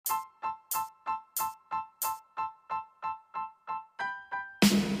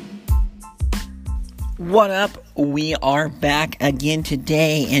What up? We are back again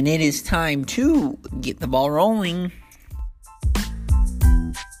today, and it is time to get the ball rolling.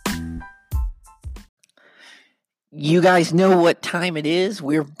 You guys know what time it is.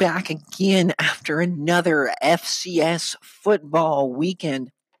 We're back again after another FCS football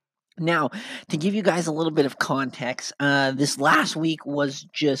weekend. Now, to give you guys a little bit of context, this last week was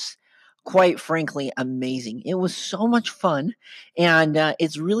just quite frankly amazing. It was so much fun, and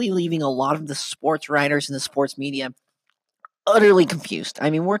it's really leaving a lot of the sports writers and the sports media utterly confused.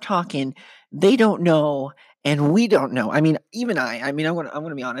 I mean, we're talking they don't know and we don't know. I mean, even I'm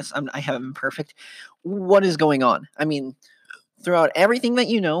gonna be honest. I haven't been perfect. What is going on? I mean, throughout everything that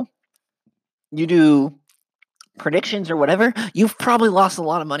you do predictions or whatever. You've probably lost a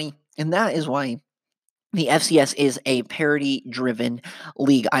lot of money, and that is why the FCS is a parity driven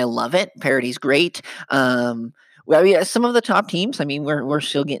league. I love it. Parity's great. Well, yeah, some of the top teams, I mean, we're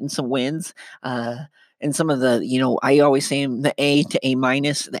still getting some wins. And some of the, I always say the A to A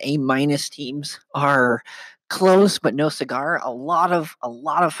minus, the A minus teams are close but no cigar. A lot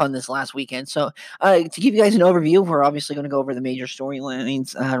of fun this last weekend. So to give you guys an overview, we're obviously going to go over the major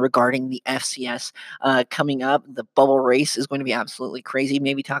storylines regarding the FCS coming up. The bubble race is going to be absolutely crazy.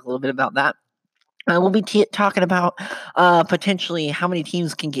 Maybe talk a little bit about that. We'll be talking about potentially how many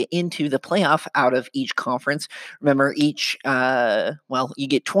teams can get into the playoff out of each conference. Remember, you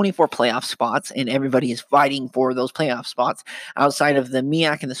get 24 playoff spots, and everybody is fighting for those playoff spots outside of the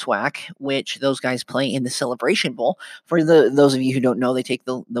MEAC and the SWAC, which those guys play in the Celebration Bowl. For those of you who don't know, they take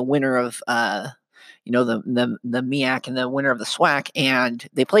the winner of the MEAC and the winner of the SWAC, and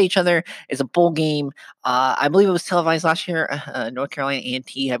they play each other. It's a bowl game. I believe it was televised last year. North Carolina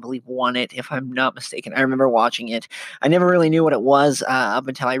A&T, I believe, won it, if I'm not mistaken. I remember watching it. I never really knew what it was up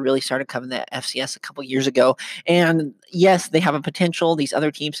until I really started covering the FCS a couple years ago. And yes, they have a potential, these other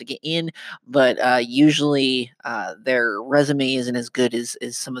teams, to get in, but usually their resume isn't as good as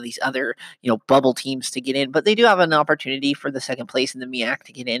some of these other bubble teams to get in. But they do have an opportunity for the second place in the MEAC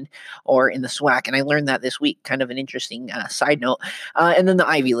to get in, or in the SWAC. And I learned that this week, kind of an interesting side note. And then the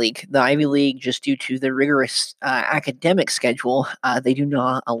Ivy League. The Ivy League, just due to the rigorous academic schedule, they do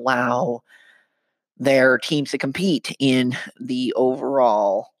not allow their teams to compete in the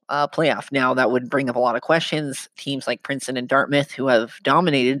overall playoff. Now, that would bring up a lot of questions. Teams like Princeton and Dartmouth, who have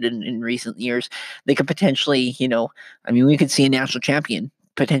dominated in recent years, they could potentially, we could see a national champion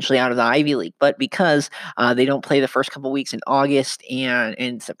potentially out of the Ivy League, but because they don't play the first couple weeks in August and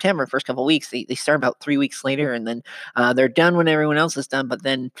in September, first couple weeks, they start about 3 weeks later, and then they're done when everyone else is done. But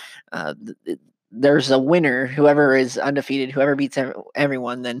then there's a winner, whoever is undefeated, whoever beats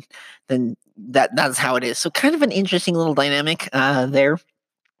everyone, then that's how it is. So kind of an interesting little dynamic there.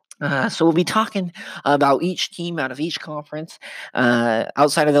 So we'll be talking about each team out of each conference,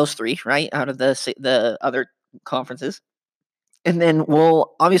 outside of those three, right? Out of the other conferences. And then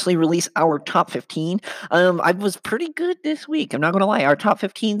we'll obviously release our top 15. I was pretty good this week. I'm not going to lie. Our top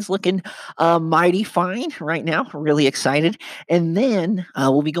 15 is looking mighty fine right now. Really excited. And then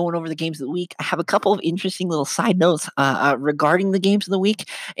we'll be going over the games of the week. I have a couple of interesting little side notes regarding the games of the week,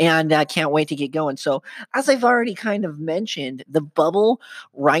 and I can't wait to get going. So, as I've already kind of mentioned, the bubble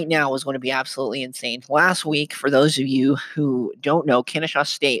right now is going to be absolutely insane. Last week, for those of you who don't know, Kennesaw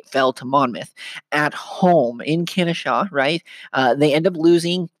State fell to Monmouth at home in Kennesaw, right? They end up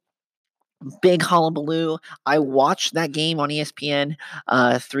losing. Big hullabaloo. I watched that game on ESPN.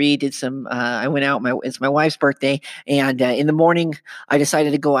 Three did some. I went out. It's my wife's birthday, and in the morning I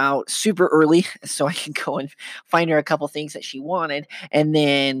decided to go out super early so I could go and find her a couple things that she wanted. And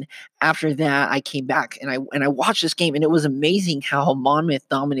then after that, I came back and I watched this game, and it was amazing how Monmouth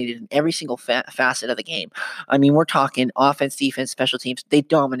dominated in every single facet of the game. I mean, we're talking offense, defense, special teams. They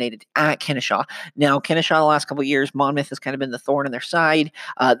dominated at Kennesaw. Now, Kennesaw the last couple of years, Monmouth has kind of been the thorn in their side,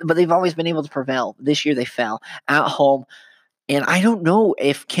 but they've always been able to prevail. This year they fell at home, and I don't know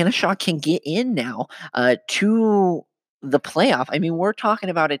if Kennesaw can get in now to the playoff. I mean, we're talking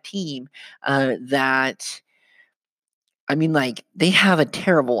about a team that, I mean, like, they have a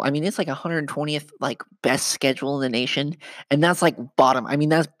terrible, I mean, it's like 120th like best schedule in the nation, and that's like bottom. I mean,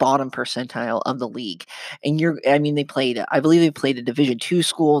 that's bottom percentile of the league. And I believe they played a Division II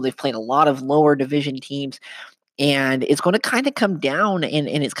school. They've played a lot of lower division teams. And it's going to kind of come down, and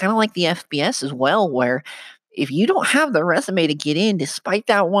it's kind of like the FBS as well, where if you don't have the resume to get in despite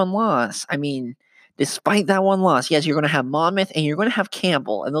that one loss, yes, you're going to have Monmouth and you're going to have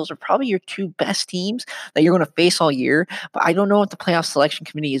Campbell, and those are probably your two best teams that you're going to face all year. But I don't know what the playoff selection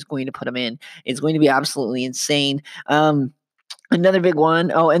committee is going to put them in. It's going to be absolutely insane. Another big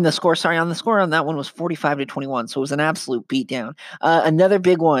one. Oh, and the score. Sorry, on the score on that one was 45-21. So it was an absolute beatdown. Another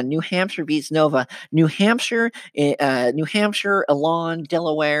big one. New Hampshire beats Nova. New Hampshire, Elon,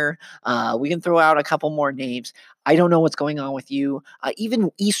 Delaware. We can throw out a couple more names. I don't know what's going on with you.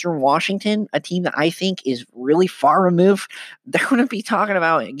 Even Eastern Washington, a team that I think is really far removed, they're going to be talking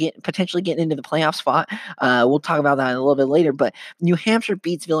about potentially getting into the playoff spot. We'll talk about that a little bit later. But New Hampshire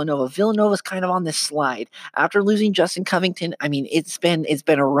beats Villanova. Villanova's kind of on this slide after losing Justin Covington. I mean, it's been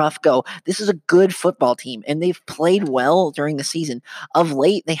a rough go. This is a good football team, and they've played well during the season. Of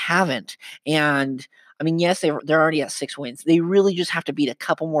late, they haven't, and I mean, yes, they're already at 6 wins. They really just have to beat a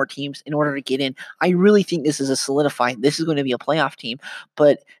couple more teams in order to get in. I really think this is a solidified. This is going to be a playoff team,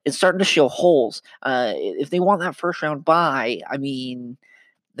 but it's starting to show holes. If they want that first round bye, I mean,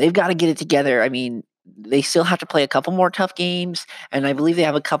 they've got to get it together. I mean, they still have to play a couple more tough games, and I believe they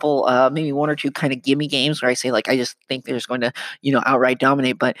have a couple, maybe one or two kind of gimme games where I say, like, I just think they're just going to, outright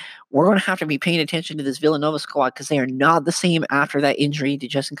dominate. But we're going to have to be paying attention to this Villanova squad because they are not the same after that injury to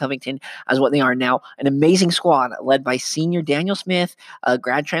Justin Covington as what they are now. An amazing squad led by senior Daniel Smith, a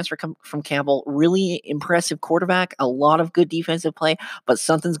grad transfer from Campbell, really impressive quarterback, a lot of good defensive play, but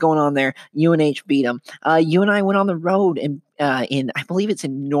something's going on there. UNH beat them. UNI went on the road and I believe it's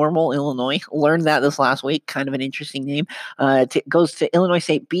in Normal, Illinois. Learned that this last week. Kind of an interesting name. Goes to Illinois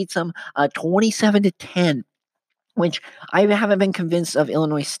State, beats them 27-10. Which I haven't been convinced of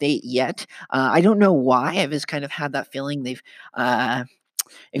Illinois State yet. I don't know why. I've just kind of had that feeling they've.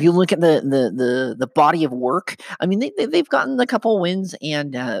 If you look at the body of work, I mean they've gotten a couple wins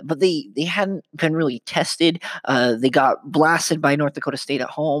and but they hadn't been really tested. They got blasted by North Dakota State at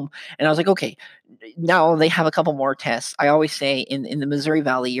home, and I was like, okay, now they have a couple more tests. I always say in the Missouri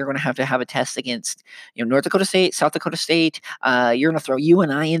Valley, you're going to have a test against North Dakota State, South Dakota State. You're going to throw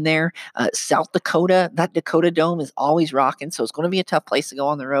UNI in there. South Dakota, that Dakota Dome is always rocking, so it's going to be a tough place to go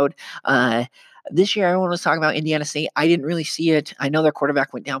on the road. This year, everyone was talking about Indiana State. I didn't really see it. I know their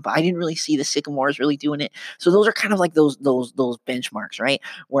quarterback went down, but I didn't really see the Sycamores really doing it. So those are kind of like those benchmarks, right?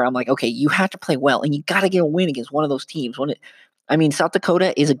 Where I'm like, okay, you have to play well, and you got to get a win against one of those teams. I mean, South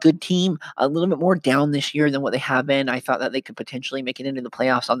Dakota is a good team, a little bit more down this year than what they have been. I thought that they could potentially make it into the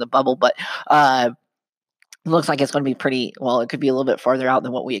playoffs on the bubble, but it looks like it's going to be pretty well. It could be a little bit farther out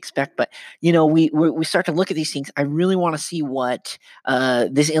than what we expect, but we start to look at these things. I really want to see what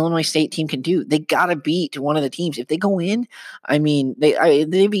this Illinois State team can do. They got to beat one of the teams if they go in. I mean,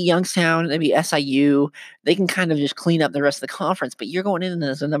 they be Youngstown, they be SIU. They can kind of just clean up the rest of the conference. But you're going in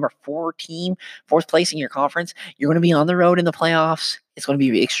as a number 4 team, 4th place in your conference. You're going to be on the road in the playoffs. It's going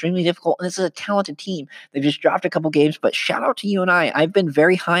to be extremely difficult, and this is a talented team. They've just dropped a couple games, but shout out to UNI. I've been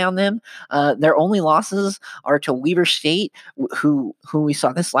very high on them. Their only losses are to Weber State, who we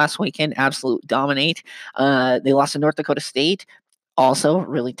saw this last weekend absolute dominate. They lost to North Dakota State. Also,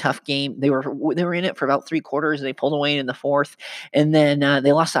 really tough game. They were in it for about 3 quarters. They pulled away in the 4th, and then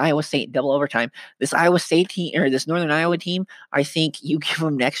they lost to Iowa State in double overtime. This Iowa State team or this Northern Iowa team, I think you give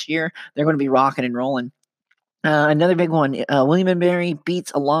them next year, they're going to be rocking and rolling. Another big one, William & Mary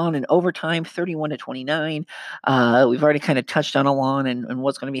beats Elon in overtime, 31-29. We've already kind of touched on Elon and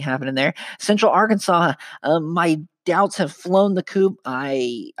what's going to be happening there. Central Arkansas, my doubts have flown the coop.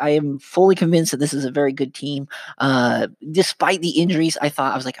 I am fully convinced that this is a very good team. Despite the injuries, I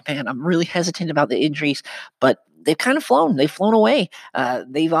was like, man, I'm really hesitant about the injuries, but they've kind of flown. They've flown away.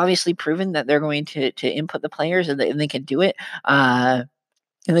 They've obviously proven that they're going to input the players and they can do it.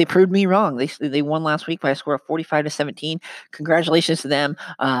 And they proved me wrong. They won last week by a score of 45-17. Congratulations to them.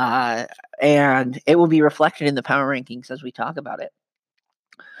 And it will be reflected in the power rankings as we talk about it.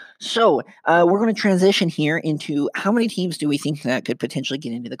 So we're going to transition here into how many teams do we think that could potentially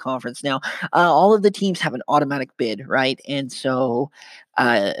get into the conference. Now, all of the teams have an automatic bid, right? And so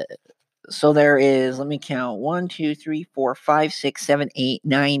there is, let me count, 1, 2, 3, 4, 5, 6, 7, 8,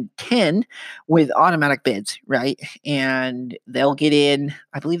 9, 10 with automatic bids, right? And they'll get in,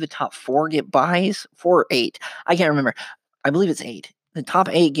 I believe the top 4 get buys, 4 or 8. I can't remember. I believe it's 8. The top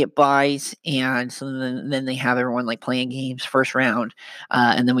 8 get buys, and so then they have everyone like playing games first round,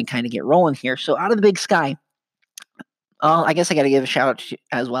 and then we kind of get rolling here. So out of the Big Sky, I guess I got to give a shout out to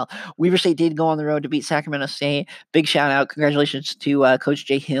as well. Weber State did go on the road to beat Sacramento State. Big shout out. Congratulations to Coach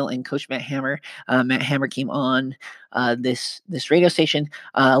Jay Hill and Coach Matt Hammer. Matt Hammer came on this radio station.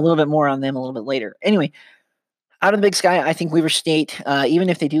 A little bit more on them a little bit later. Anyway, out of the Big Sky, I think Weber State, even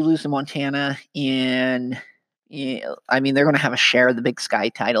if they do lose to Montana in Yeah, I mean, they're going to have a share of the Big Sky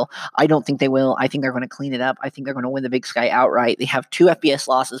title. I don't think they will. I think they're going to clean it up. I think they're going to win the Big Sky outright. They have 2 FBS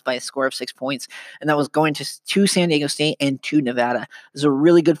losses by a score of 6 points, and that was going to San Diego State and to Nevada. This is a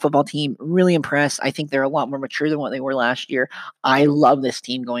really good football team. Really impressed. I think they're a lot more mature than what they were last year. I love this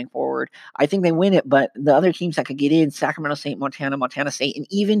team going forward. I think they win it, but the other teams that could get in, Sacramento State, Montana State, and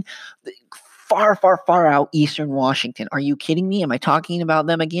even far, far, far out Eastern Washington. Are you kidding me? Am I talking about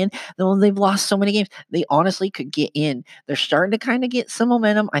them again? No, they've lost so many games. They honestly could get in. They're starting to kind of get some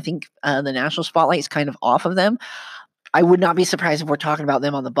momentum. I think the national spotlight is kind of off of them. I would not be surprised if we're talking about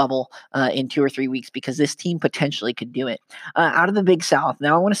them on the bubble in 2 or 3 weeks because this team potentially could do it. Out of the Big South,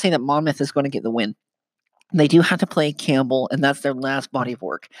 now I want to say that Monmouth is going to get the win. They do have to play Campbell, and that's their last body of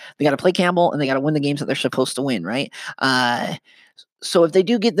work. They got to play Campbell, and they got to win the games that they're supposed to win, right? So if they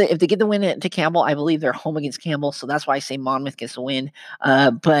get the win to Campbell, I believe they're home against Campbell. So that's why I say Monmouth gets the win.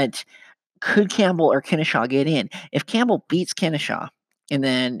 But could Campbell or Kennesaw get in? If Campbell beats Kennesaw, and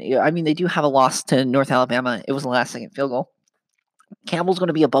then I mean they do have a loss to North Alabama. It was the last second field goal. Campbell's going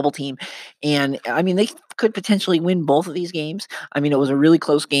to be a bubble team, and I mean they could potentially win both of these games. I mean it was a really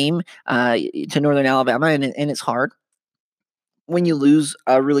close game to Northern Alabama, and it's hard when you lose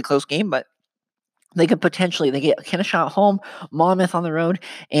a really close game, but they get Kennesaw at home, Monmouth on the road,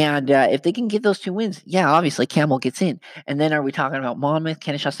 and if they can get those 2 wins, yeah, obviously Campbell gets in. And then are we talking about Monmouth,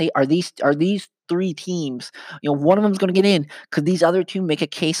 Kennesaw State? Are these 3 teams? One of them's going to get in. Could these other 2 make a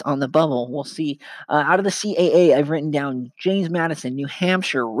case on the bubble? We'll see. Out of the CAA, I've written down James Madison, New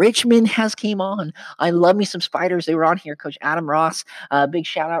Hampshire, Richmond has came on. I love me some Spiders. They were on here. Coach Adam Ross, big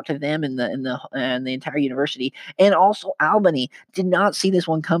shout out to them and the entire university, and also Albany. Did not see this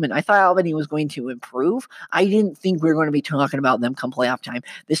one coming. I thought Albany was going to improve. I didn't think we were going to be talking about them come playoff time.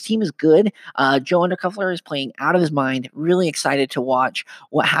 This team is good. Joe Undercuffler is playing out of his mind. Really excited to watch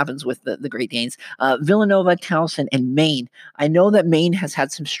what happens with the Great Danes. Villanova, Towson, and Maine. I know that Maine has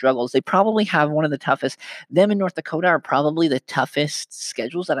had some struggles. They probably have one of the toughest. Them and North Dakota are probably the toughest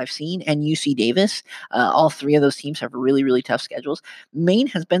schedules that I've seen, and UC Davis. All 3 of those teams have really, really tough schedules. Maine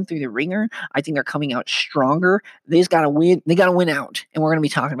has been through the ringer. I think they're coming out stronger. They just got to win. They got to win out, and we're going to be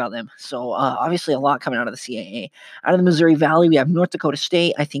talking about them. So obviously a lot coming out of the CAA. Out of the Missouri Valley, we have North Dakota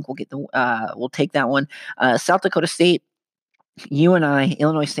State. I think we'll take that one. South Dakota State, UNI,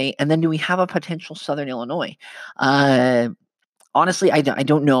 Illinois State, and then do we have a potential Southern Illinois? Honestly, I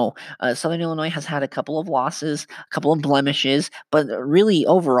don't know. Southern Illinois has had a couple of losses, a couple of blemishes, but really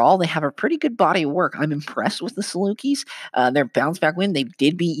overall, they have a pretty good body of work. I'm impressed with the Salukis. Their bounce back win, they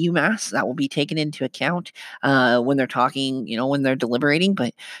did beat UMass. That will be taken into account when they're talking, when they're deliberating.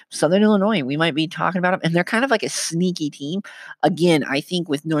 But Southern Illinois, we might be talking about them, and they're kind of like a sneaky team. Again, I think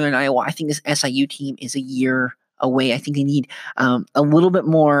with Northern Iowa, I think this SIU team is a year away. I think they need a little bit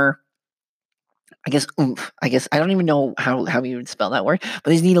more. I guess oomph. I guess I don't even know how you would spell that word, but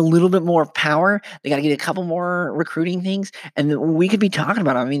they just need a little bit more power. They got to get a couple more recruiting things, and we could be talking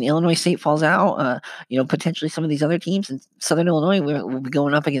about it. I mean, Illinois State falls out. Potentially some of these other teams in Southern Illinois will be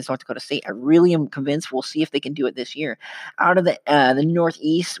going up against North Dakota State. I really am convinced. We'll see if they can do it this year. Out of the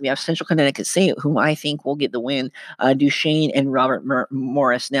Northeast, we have Central Connecticut State, whom I think will get the win. Duchesne and Robert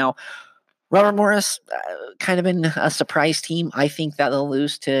Morris. Now, Robert Morris, kind of been a surprise team. I think that they'll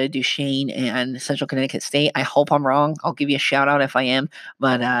lose to Duchesne and Central Connecticut State. I hope I'm wrong. I'll give you a shout out if I am.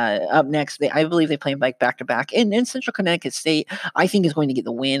 But up next, I believe they play back to back. And Central Connecticut State, I think, is going to get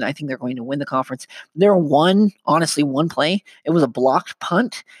the win. I think they're going to win the conference. Honestly, one play. It was a blocked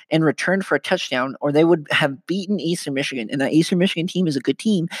punt and returned for a touchdown, or they would have beaten Eastern Michigan. And that Eastern Michigan team is a good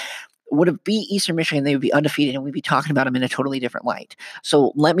team. Would have beat Eastern Michigan, they would be undefeated, and we'd be talking about them in a totally different light.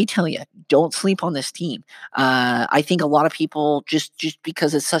 So let me tell you, don't sleep on this team. I think a lot of people, just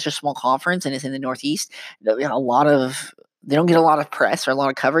because it's such a small conference and it's in the Northeast, they don't get a lot of press or a lot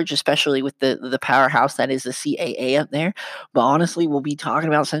of coverage, especially with the powerhouse that is the CAA up there. But honestly, we'll be talking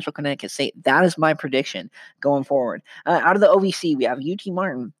about Central Connecticut State. That is my prediction going forward. Out of the OVC, we have UT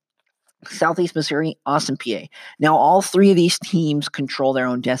Martin, Southeast Missouri, Austin, PA. Now, all 3 of these teams control their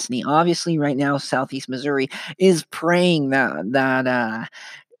own destiny. Obviously, right now, Southeast Missouri is praying that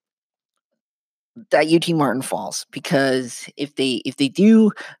UT Martin falls, because if they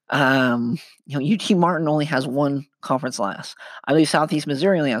do, UT Martin only has 1 conference loss. I believe Southeast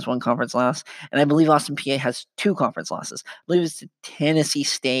Missouri only has 1 conference loss, and I believe Austin, PA has 2 conference losses. I believe it's to Tennessee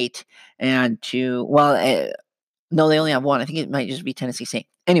State and no, they only have 1. I think it might just be Tennessee State.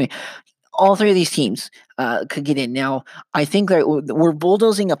 Anyway, all 3 of these teams could get in. Now, I think that we're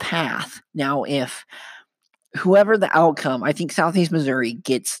bulldozing a path. Now, if whoever the outcome, I think Southeast Missouri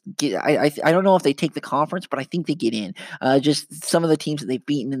I don't know if they take the conference, but I think they get in. Just some of the teams that they've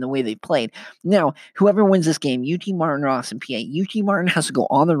beaten and the way they played. Now, whoever wins this game, UT Martin or Austin PA, UT Martin has to go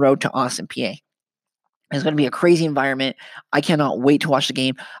on the road to Austin PA. It's going to be a crazy environment. I cannot wait to watch the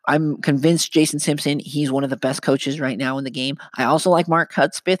game. I'm convinced Jason Simpson, he's one of the best coaches right now in the game. I also like Mark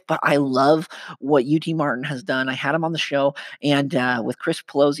Hudspeth, but I love what UT Martin has done. I had him on the show and with Chris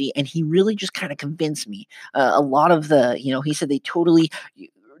Pelosi, and he really just kind of convinced me. A lot of he said they totally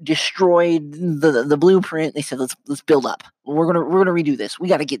destroyed the blueprint. They said let's build up. We're gonna redo this. We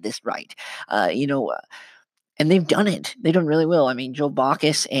got to get this right. And they've done it. They've done really well. I mean, Joe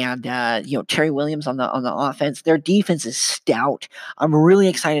Bacchus and Terry Williams on the offense. Their defense is stout. I'm really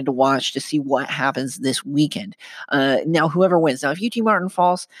excited to watch to see what happens this weekend. Now, whoever wins. Now, if UT Martin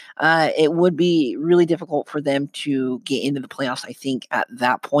falls, it would be really difficult for them to get into the playoffs. I think at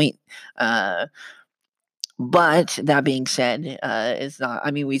that point. But that being said, it's not. I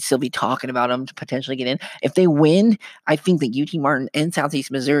mean, we'd still be talking about them to potentially get in. If they win, I think that UT Martin and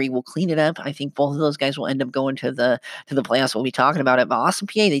Southeast Missouri will clean it up. I think both of those guys will end up going to the playoffs. We'll be talking about it. But Austin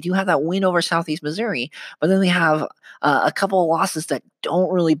PA, they do have that win over Southeast Missouri, but then they have a couple of losses that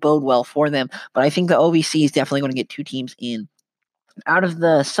don't really bode well for them. But I think the OVC is definitely going to get two teams in. Out of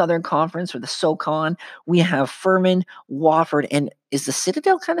the Southern Conference or the SoCon, we have Furman, Wofford, and is the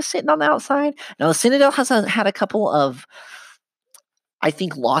Citadel kind of sitting on the outside? Now, the Citadel has had a couple of, I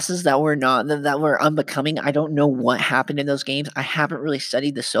think, losses that were unbecoming. I don't know what happened in those games. I haven't really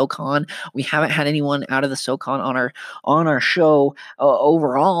studied the SoCon. We haven't had anyone out of the SoCon on our show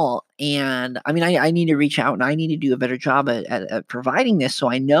overall. And I mean, I need to reach out and I need to do a better job at providing this so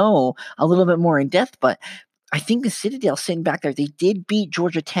I know a little bit more in depth. But I think the Citadel sitting back there, they did beat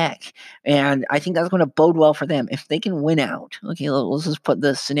Georgia Tech, and I think that's going to bode well for them. If they can win out, okay, let's just put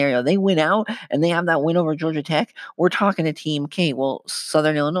the scenario. They win out and they have that win over Georgia Tech. We're talking a team, okay, well,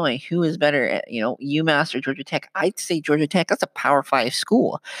 Southern Illinois, who is better at, UMass or Georgia Tech? I'd say Georgia Tech. That's a Power 5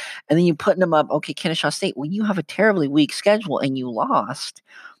 school. And then you putting them up, okay, Kennesaw State. Well, you have a terribly weak schedule and you lost.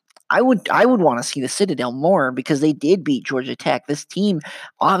 I would want to see the Citadel more because they did beat Georgia Tech. This team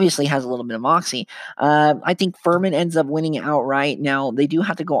obviously has a little bit of moxie. I think Furman ends up winning outright. Now they do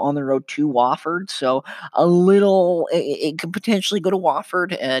have to go on the road to Wofford, so it could potentially go to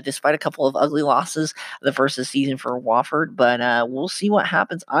Wofford, despite a couple of ugly losses the first of the season for Wofford. But we'll see what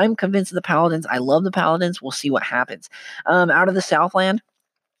happens. I'm convinced of the Paladins. I love the Paladins. We'll see what happens. Out of the Southland,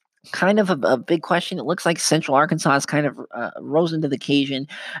 kind of a big question. It looks like Central Arkansas has kind of rose to the occasion,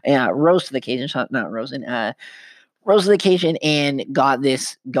 not Rosen, rose to the occasion and got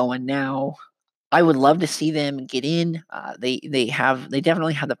this going now. I would love to see them get in. They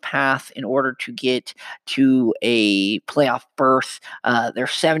definitely have the path in order to get to a playoff berth. They're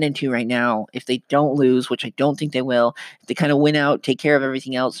 7-2 right now. If they don't lose, which I don't think they will, if they kind of win out, take care of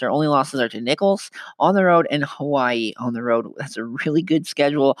everything else. Their only losses are to Nichols on the road and Hawaii on the road. That's a really good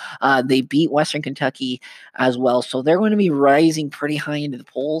schedule. They beat Western Kentucky as well, so they're going to be rising pretty high into the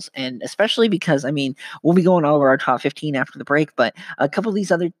polls, and especially because we'll be going over our top 15 after the break, but a couple of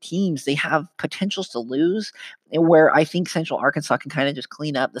these other teams, they have potentials to lose, where I think Central Arkansas can kind of just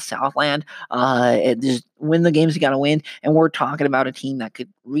clean up the Southland, and just win the games you got to win. And we're talking about a team that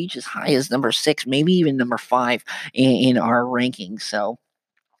could reach as high as number 6, maybe even number 5 in our rankings. So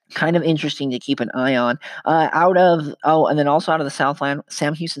kind of interesting to keep an eye on. And then also out of the Southland,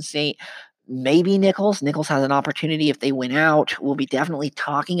 Sam Houston State. Maybe Nichols. Nichols has an opportunity if they win out. We'll be definitely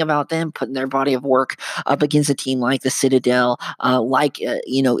talking about them, putting their body of work up against a team like the Citadel,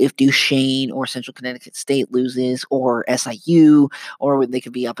 if Duquesne or Central Connecticut State loses, or SIU, or they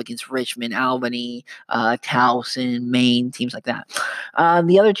could be up against Richmond, Albany, Towson, Maine, teams like that.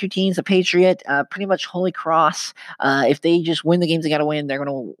 The other two teams, the Patriot, pretty much Holy Cross. If they just win the games they got to win, they're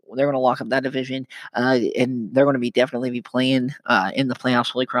gonna lock up that division, and they're going to definitely be playing in the playoffs.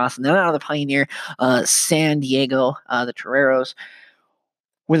 Holy Cross, and then out of the Pioneer, San Diego, the Toreros,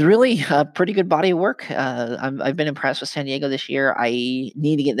 with really a pretty good body of work. I've been impressed with San Diego this year. I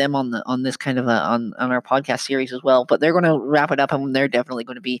need to get them on this kind of on our podcast series as well. But they're going to wrap it up, and they're definitely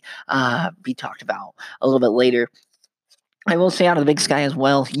going to be talked about a little bit later. I will say out of the Big Sky as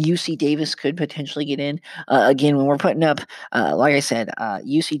well, UC Davis could potentially get in. Again, when we're putting up, like I said,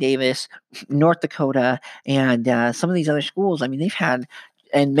 UC Davis, North Dakota, and some of these other schools, they've had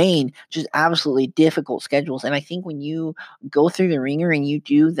and Maine, just absolutely difficult schedules. And I think when you go through the ringer and you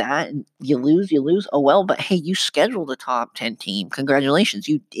do that and you lose, you lose. Oh well, but hey, you scheduled a top 10 team. Congratulations,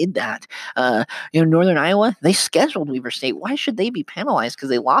 you did that. Northern Iowa, they scheduled Weber State. Why should they be penalized because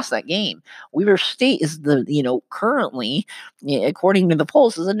they lost that game? Weber State is currently, according to the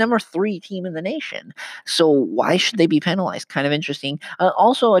polls, is the number 3 team in the nation. So why should they be penalized? Kind of interesting.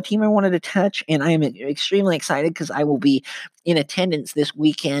 Also, a team I wanted to touch, and I am extremely excited because I will be in attendance this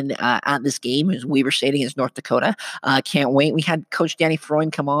weekend at this game is Weber State against North Dakota. Can't wait. We had Coach Danny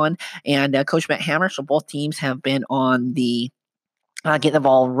Freund come on and Coach Matt Hammer. So both teams have been on the Get the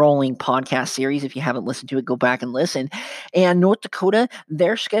Ball Rolling podcast series. If you haven't listened to it, go back and listen. And North Dakota,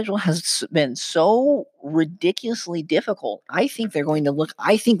 their schedule has been so ridiculously difficult. I think they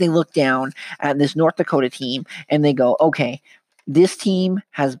look down at this North Dakota team and they go, okay, they've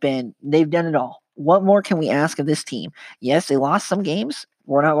done it all. What more can we ask of this team? Yes, they lost some games.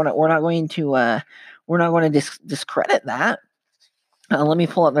 We're not going to discredit that. Let me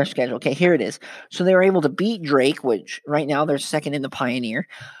pull up their schedule. Okay, here it is. So they were able to beat Drake, which right now they're second in the Pioneer.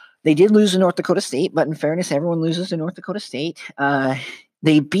 They did lose to North Dakota State, but in fairness, everyone loses to North Dakota State.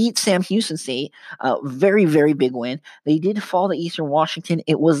 They beat Sam Houston State, very, very big win. They did fall to Eastern Washington.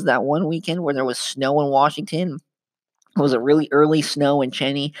 It was that one weekend where there was snow in Washington. It was a really early snow in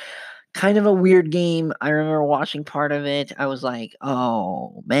Cheney. Kind of a weird game. I remember watching part of it. I was like,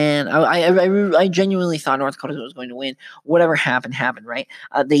 "Oh man!" I genuinely thought North Dakota was going to win. Whatever happened, happened. Right?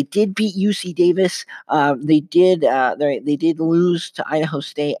 They did beat UC Davis. They did lose to Idaho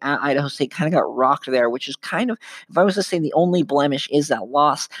State. Idaho State kind of got rocked there, which is kind of, if I was to say, the only blemish is that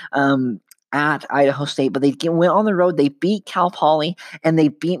loss. At Idaho State, but they went on the road. They beat Cal Poly and they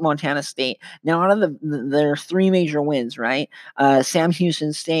beat Montana State. Now, out of their 3 major wins, right? Sam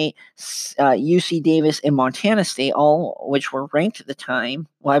Houston State, UC Davis, and Montana State, all which were ranked at the time.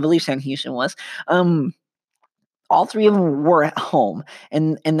 Well, I believe Sam Houston was. All 3 of them were at home,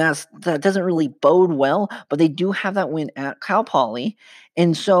 and that doesn't really bode well. But they do have that win at Cal Poly,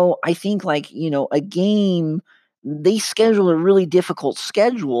 and so I think a game. They scheduled a really difficult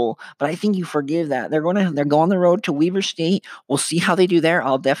schedule, but I think you forgive that. They're go on the road to Weber State. We'll see how they do there.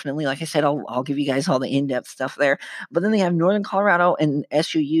 I'll definitely, like I said, I'll give you guys all the in-depth stuff there. But then they have Northern Colorado and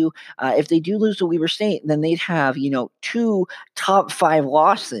SUU. If they do lose to Weber State, then they'd have 2 top 5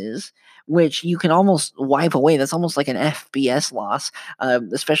 losses, which you can almost wipe away. That's almost like an FBS loss,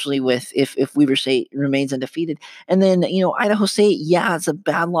 especially if Weber State remains undefeated. And then Idaho State, yeah, it's a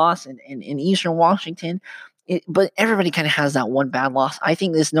bad loss in Eastern Washington. But everybody kind of has that one bad loss. I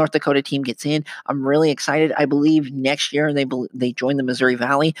think this North Dakota team gets in. I'm really excited. I believe next year they join the Missouri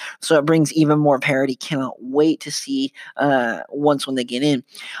Valley, so it brings even more parity. Cannot wait to see once when they get in.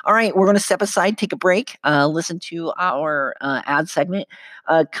 All right, we're going to step aside, take a break, listen to our ad segment.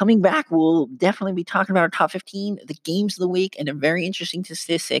 Coming back, we'll definitely be talking about our top 15, the games of the week, and a very interesting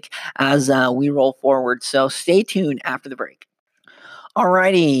statistic as we roll forward. So stay tuned after the break.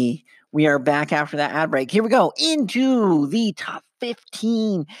 Alrighty, we are back after that ad break. Here we go into the top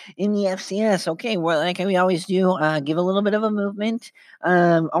 15 in the FCS. Okay, well, like we always do, give a little bit of a movement.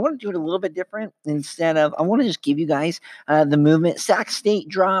 I want to do it a little bit different. I want to just give you guys the movement. Sac State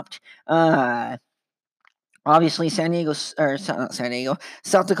dropped. Obviously, South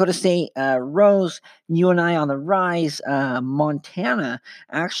Dakota State rose. UNI on the rise. Montana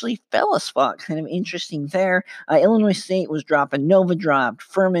actually fell a spot. Kind of interesting there. Illinois State was dropping. Nova dropped.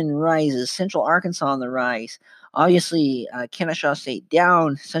 Furman rises. Central Arkansas on the rise. Obviously, Kennesaw State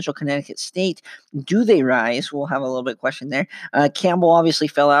down. Central Connecticut State, do they rise? We'll have a little bit of question there. Campbell obviously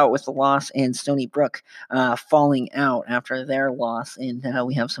fell out with the loss, and Stony Brook falling out after their loss, and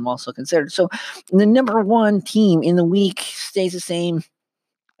we have some also considered. So the number 1 team in the week stays the same.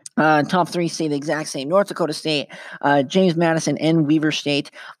 Top 3 stay the exact same. North Dakota State, James Madison, and Weber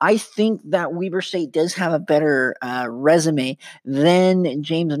State. I think that Weber State does have a better resume than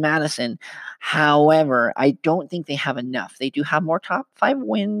James Madison. However, I don't think they have enough. They do have more top 5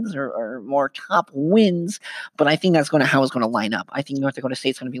 wins or more top wins, but I think that's how it's going to line up. I think North Dakota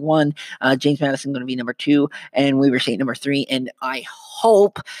State's going to be 1, James Madison going to be number 2, and Weber State number 3. And I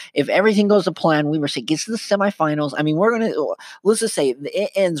hope, if everything goes to plan, Weber State gets to the semifinals. I mean, let's just say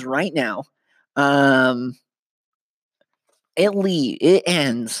it ends right now. It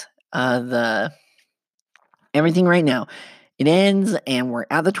ends everything right now. it ends and we're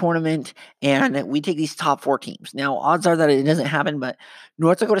at the tournament and we take these top 4 teams. Now, odds are that it doesn't happen, but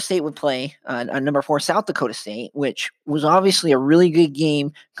North Dakota State would play number 4 South Dakota State, which was obviously a really good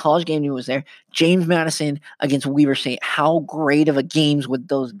game. College Game Day was there. James Madison against Weber State. How great of a games would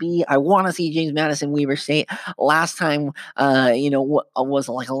those be? I want to see James Madison Weber State. Last time, was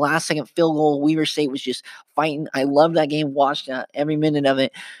like a last second field goal. Weber State was just fighting. I love that game. Watched every minute of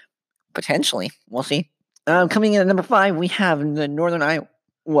it. Potentially, we'll see. Coming in at number 5, we have the Northern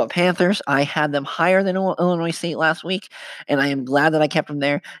Iowa Panthers. I had them higher than Illinois State last week, and I am glad that I kept them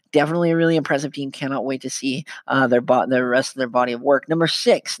there. Definitely a really impressive team. Cannot wait to see the rest of their body of work. Number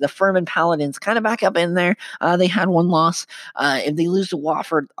 6, the Furman Paladins, kind of back up in there. They had one loss. If they lose to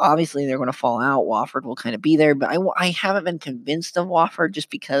Wofford, obviously they're going to fall out. Wofford will kind of be there, but I haven't been convinced of Wofford just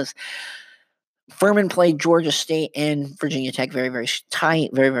because Furman played Georgia State and Virginia Tech very, very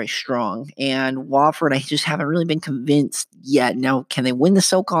tight, very, very strong. And Wofford, I just haven't really been convinced yet. Now, can they win the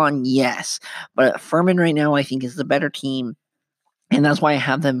SoCon? Yes. But Furman right now, I think, is the better team. And that's why I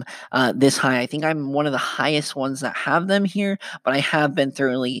have them this high. I think I'm one of the highest ones that have them here, but I have been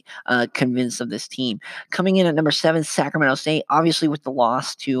thoroughly convinced of this team. Coming in at number 7, Sacramento State. Obviously, with the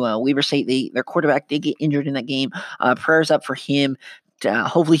loss to Weber State, their quarterback did get injured in that game. Prayers up for him.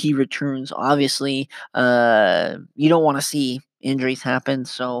 Hopefully, he returns. Obviously, you don't want to see injuries happen,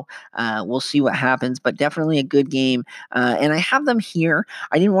 so we'll see what happens. But definitely a good game. And I have them here.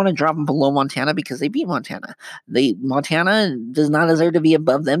 I didn't want to drop them below Montana because they beat Montana. Montana does not deserve to be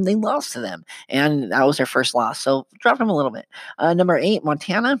above them. They lost to them, and that was their first loss. So drop them a little bit. Number 8,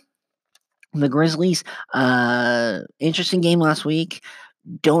 Montana. The Grizzlies. Interesting game last week.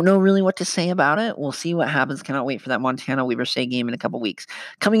 Don't know really what to say about it. We'll see what happens. Cannot wait for that Montana Weber State game in a couple weeks.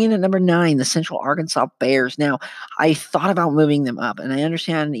 Coming in at number 9, the Central Arkansas Bears. Now, I thought about moving them up, and I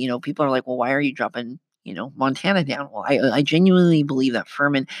understand, people are like, well, why are you dropping, Montana down? Well, I genuinely believe that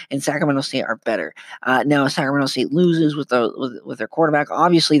Furman and Sacramento State are better. Now, if Sacramento State loses with their quarterback,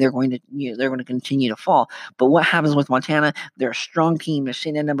 obviously they're going to continue to fall. But what happens with Montana? They're a strong team. They're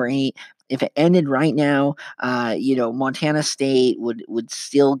sitting at number 8. If it ended right now, Montana State would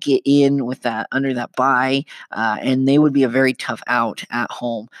still get in with that under that bye, and they would be a very tough out at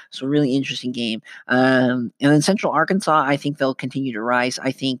home. So really interesting game. And then Central Arkansas, I think they'll continue to rise.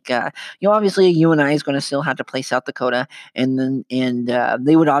 I think obviously UNI is going to still have to play South Dakota, and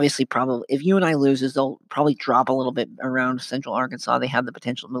they would obviously probably, if UNI loses, they'll probably drop a little bit around Central Arkansas. They have the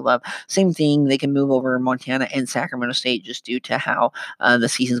potential to move up. Same thing, they can move over Montana and Sacramento State just due to how the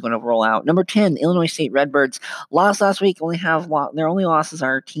season's going to roll out. Number 10, Illinois State Redbirds. Lost last week. Their only losses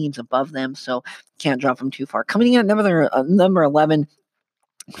are teams above them, so can't drop them too far. Coming in at number 11,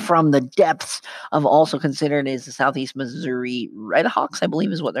 from the depths of also considered is the Southeast Missouri Redhawks, I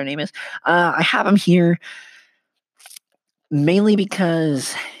believe is what their name is. I have them here mainly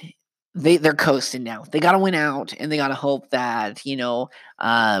because they're coasting now. They got to win out, and they got to hope that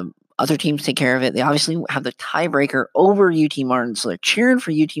other teams take care of it. They obviously have the tiebreaker over UT Martin, so they're cheering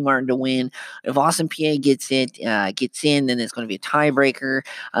for UT Martin to win. If Austin PA gets in, then it's going to be a tiebreaker.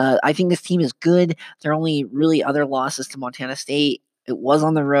 I think this team is good. Their only really other losses to Montana State. It was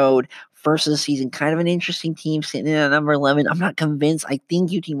on the road. First of the season, kind of an interesting team sitting in at number 11. I'm not convinced. I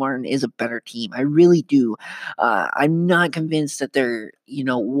think UT Martin is a better team. I really do. I'm not convinced that they're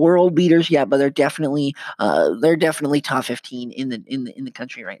world beaters yet, but they're definitely top 15 in the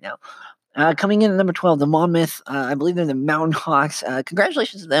country right now. Coming in at number 12, the Monmouth. I believe they're the Mountain Hawks.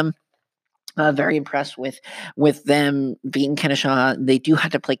 Congratulations to them. Very impressed with them beating Kennesaw. They do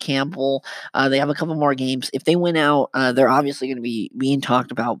have to play Campbell. They have a couple more games. If they win out, they're obviously going to be being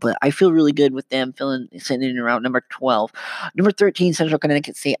talked about. But I feel really good with them sitting in around number 12. Number 13, Central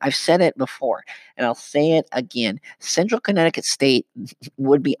Connecticut State. I've said it before, and I'll say it again. Central Connecticut State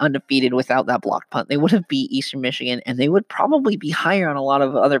would be undefeated without that block punt. They would have beat Eastern Michigan, and they would probably be higher on a lot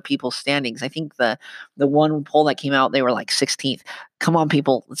of other people's standings. I think the one poll that came out, they were like 16th. Come on,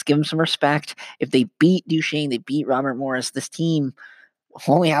 people. Let's give them some respect. If they beat Duchesne, they beat Robert Morris. This team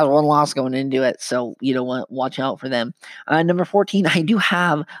only has one loss going into it, so watch out for them. Number 14, I do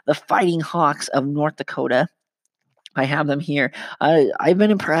have the Fighting Hawks of North Dakota. I have them here. I've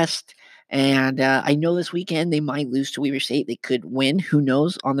been impressed, and I know this weekend they might lose to Weber State. They could win. Who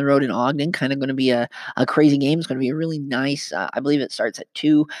knows? On the road in Ogden, kind of going to be a crazy game. It's going to be a really nice, I believe it starts at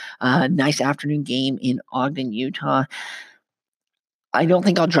 2, nice afternoon game in Ogden, Utah. I don't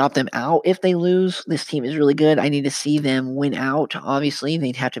think I'll drop them out if they lose. This team is really good. I need to see them win out. Obviously,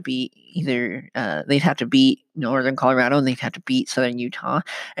 they'd have to be they'd have to beat Northern Colorado and they'd have to beat Southern Utah,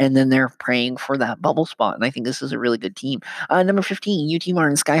 and then they're praying for that bubble spot. And I think this is a really good team. Number 15, UT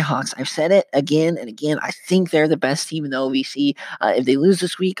Martin Skyhawks. I've said it again and again. I think they're the best team in the OVC. If they lose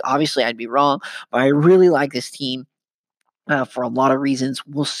this week, obviously I'd be wrong, but I really like this team. For a lot of reasons.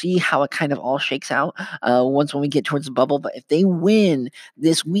 We'll see how it kind of all shakes out once when we get towards the bubble. But if they win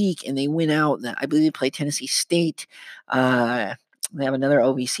this week and they win out, I believe they play Tennessee State. They have another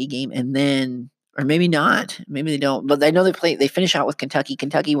OVC game, and then or maybe not. Maybe they don't. But I know they finish out with Kentucky.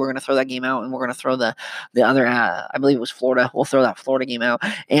 Kentucky, we're going to throw that game out, and we're going to throw the other. I believe it was Florida. We'll throw that Florida game out,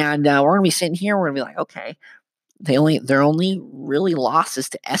 and we're going to be sitting here. We're going to be like, okay, their only really losses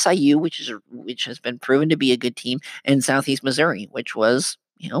to SIU, which has been proven to be a good team, and Southeast Missouri, which was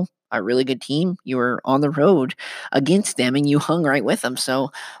a really good team. You were on the road against them and you hung right with them.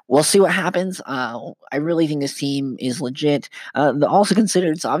 So we'll see what happens. I really think this team is legit. Also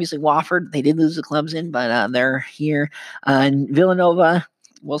considered, it's obviously Wofford. They did lose the Clemson, but they're here. Villanova,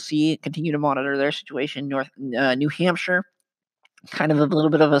 we'll see. Continue to monitor their situation. New Hampshire, kind of a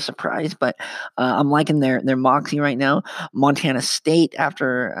little bit of a surprise, but I'm liking their moxie right now. Montana State,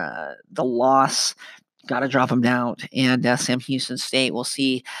 after the loss, got to drop them down, and Sam Houston State. We'll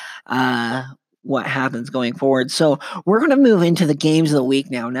see what happens going forward. So we're going to move into the games of the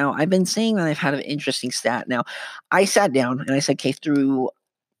week now. Now, I've been saying that I've had an interesting stat. Now, I sat down and I said, okay, through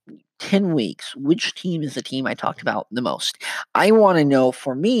 10 weeks, which team is the team I talked about the most? I want to know,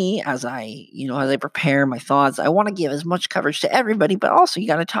 for me, as I prepare my thoughts, I want to give as much coverage to everybody, but also you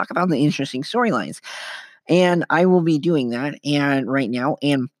got to talk about the interesting storylines. And I will be doing that right now.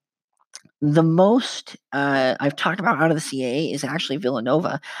 And the most I've talked about out of the CAA is actually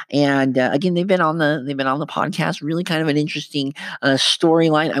Villanova, and again, they've been on the podcast. Really, kind of an interesting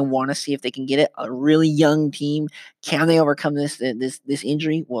storyline. I want to see if they can get it. A really young team, can they overcome this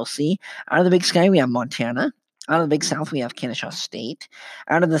injury? We'll see. Out of the Big Sky, we have Montana. Out of the Big South, we have Kennesaw State.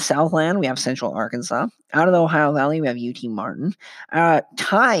 Out of the Southland, we have Central Arkansas. Out of the Ohio Valley, we have UT Martin.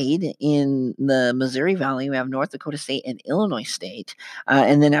 Tied in the Missouri Valley, we have North Dakota State and Illinois State.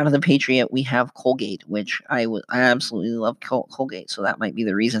 And then out of the Patriot, we have Colgate, which I absolutely love Colgate, so that might be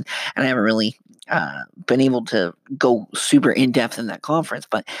the reason. And I haven't really been able to go super in depth in that conference,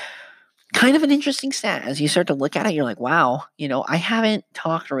 but kind of an interesting stat. As you start to look at it, you're like, wow, I haven't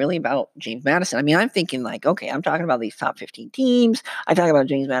talked really about James Madison. I mean, I'm thinking like, okay, I'm talking about these top 15 teams. I talk about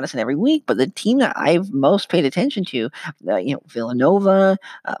James Madison every week, but the team that I've most paid attention to, Villanova,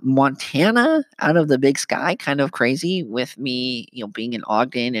 Montana, out of the Big Sky, kind of crazy with me, being in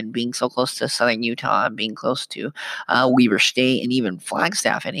Ogden and being so close to Southern Utah and being close to Weber State and even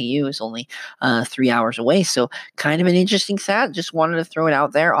Flagstaff. NAU is only 3 hours away. So kind of an interesting stat. Just wanted to throw it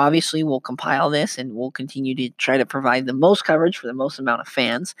out there. Obviously, we'll compile this and we'll continue to try to provide the most coverage for the most amount of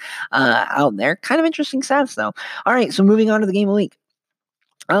fans out there. Kind of interesting stats, though. All right, so moving on to the game of the week.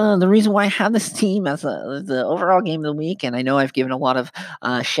 The reason why I have this team as the overall game of the week, and I know I've given a lot of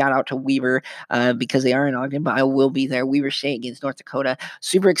shout out to Weber because they are in Ogden, but I will be there. Weber State against North Dakota.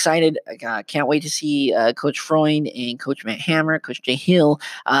 Super excited. Can't wait to see Coach Freund and Coach Matt Hammer, Coach Jay Hill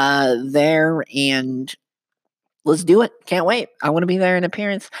there, and let's do it. Can't wait. I want to be there in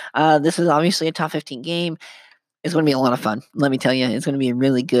appearance. This is obviously a top 15 game. It's going to be a lot of fun. Let me tell you, it's going to be a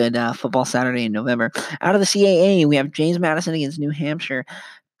really good football Saturday in November. Out of the CAA, we have James Madison against New Hampshire.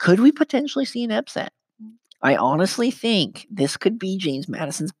 Could we potentially see an upset? I honestly think this could be James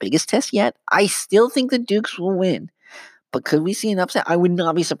Madison's biggest test yet. I still think the Dukes will win, but could we see an upset? I would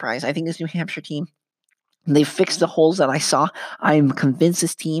not be surprised. I think this New Hampshire team, they fixed the holes that I saw. I'm convinced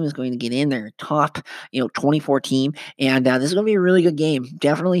this team is going to get in. They're a top, 24 team, and this is going to be a really good game.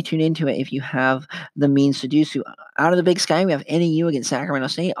 Definitely tune into it if you have the means to do so. Out of the Big Sky, we have NAU against Sacramento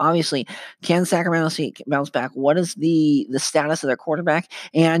State. Obviously, can Sacramento State bounce back? What is the status of their quarterback?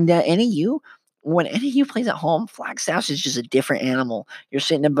 And NAU, when NAU plays at home, Flagstaff is just a different animal. You're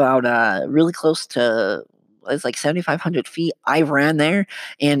sitting about really close to, it's like 7,500 feet. I ran there,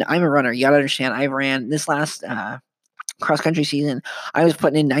 and I'm a runner. You got to understand, I ran this last cross-country season. I was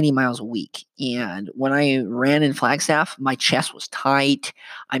putting in 90 miles a week, and when I ran in Flagstaff, my chest was tight.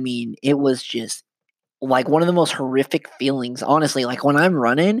 I mean, it was just like one of the most horrific feelings, honestly. Like when I'm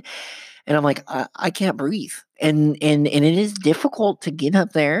running, and I'm like, I can't breathe. And it is difficult to get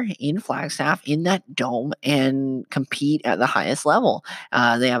up there in Flagstaff in that dome and compete at the highest level.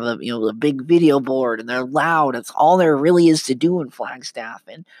 They have a big video board and they're loud. It's all there really is to do in Flagstaff.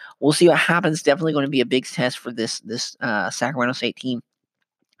 And we'll see what happens. Definitely going to be a big test for this Sacramento State team.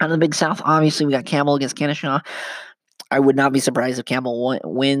 Out of the Big South, obviously, we got Campbell against Kennesaw. I would not be surprised if Campbell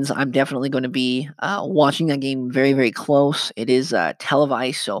wins. I'm definitely going to be watching that game very, very close. It is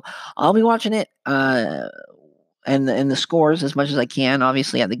televised, so I'll be watching it and the scores as much as I can.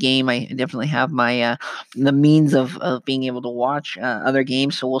 Obviously, at the game, I definitely have my the means of being able to watch other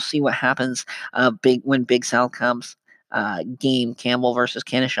games. So we'll see what happens. When Big South comes. Game Campbell versus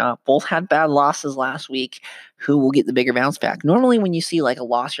Kennesaw both had bad losses last week. Who will get the bigger bounce back? Normally, when you see like a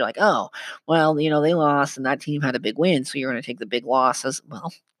loss, you're like, oh, well, they lost and that team had a big win, so you're going to take the big loss as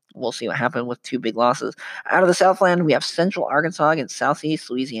well. We'll see what happened with two big losses. Out of the Southland, we have Central Arkansas against Southeast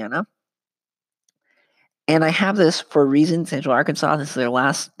Louisiana. And I have this for a reason. Central Arkansas, this is their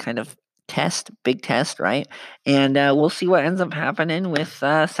last kind of big test, right? And we'll see what ends up happening with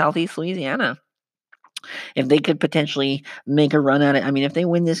Southeast Louisiana. If they could potentially make a run at it. I mean, if they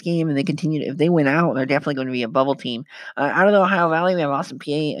win this game and if they win out, they're definitely going to be a bubble team. Out of the Ohio Valley, we have Austin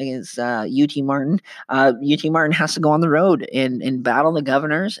Peay against UT Martin. UT Martin has to go on the road and battle the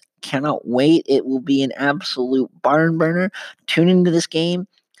Governors. Cannot wait. It will be an absolute barn burner. Tune into this game.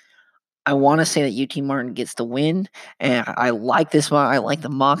 I want to say that UT Martin gets the win, and I like this one. I like the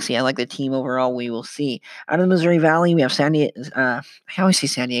moxie. I like the team overall. We will see. Out of the Missouri Valley, we have San Diego. I always say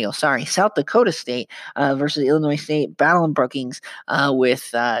San Diego. Sorry, South Dakota State versus Illinois State. Battle in Brookings with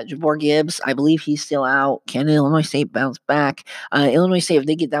Jabor Gibbs. I believe he's still out. Can Illinois State bounce back? Illinois State, if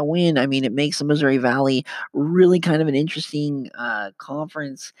they get that win, I mean, it makes the Missouri Valley really kind of an interesting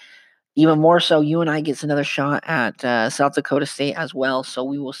conference. Even more so, UNI gets another shot at South Dakota State as well. So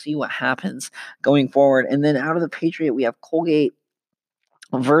we will see what happens going forward. And then out of the Patriot, we have Colgate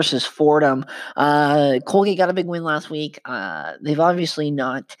versus Fordham. Colgate got a big win last week. They've obviously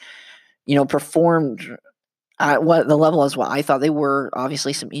not, performed at what the level as what I thought they were.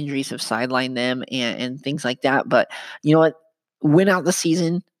 Obviously, some injuries have sidelined them and things like that. But you know what? Win out the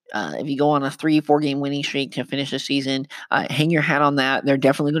season. If you go on a 3-4 game winning streak to finish the season, hang your hat on that. They're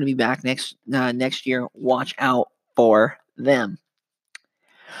definitely going to be back next year. Watch out for them.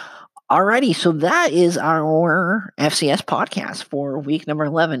 Alrighty, so that is our FCS podcast for week number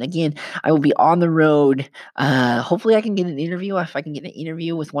 11. Again, I will be on the road. Hopefully, I can get an interview. If I can get an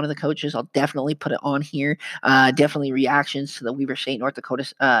interview with one of the coaches, I'll definitely put it on here. Definitely reactions to the Weber State North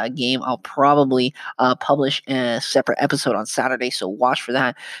Dakota game. I'll probably publish a separate episode on Saturday, so watch for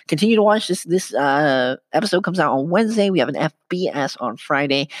that. Continue to watch this. This episode comes out on Wednesday. We have an FBS on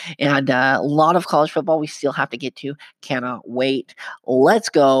Friday, and a lot of college football we still have to get to. Cannot wait. Let's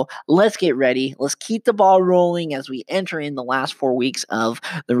go. Let's get ready. Let's keep the ball rolling as we enter in the last 4 weeks of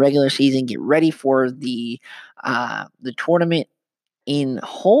the regular season. Get ready for the tournament in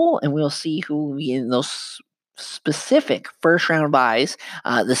whole, and we'll see who will be in those specific first round buys.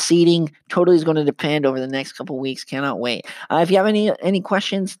 The seeding totally is going to depend over the next couple weeks. Cannot wait. If you have any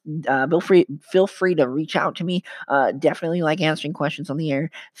questions, feel free to reach out to me. Definitely like answering questions on the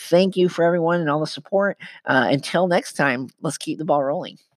air. Thank you for everyone and all the support. Until next time, let's keep the ball rolling.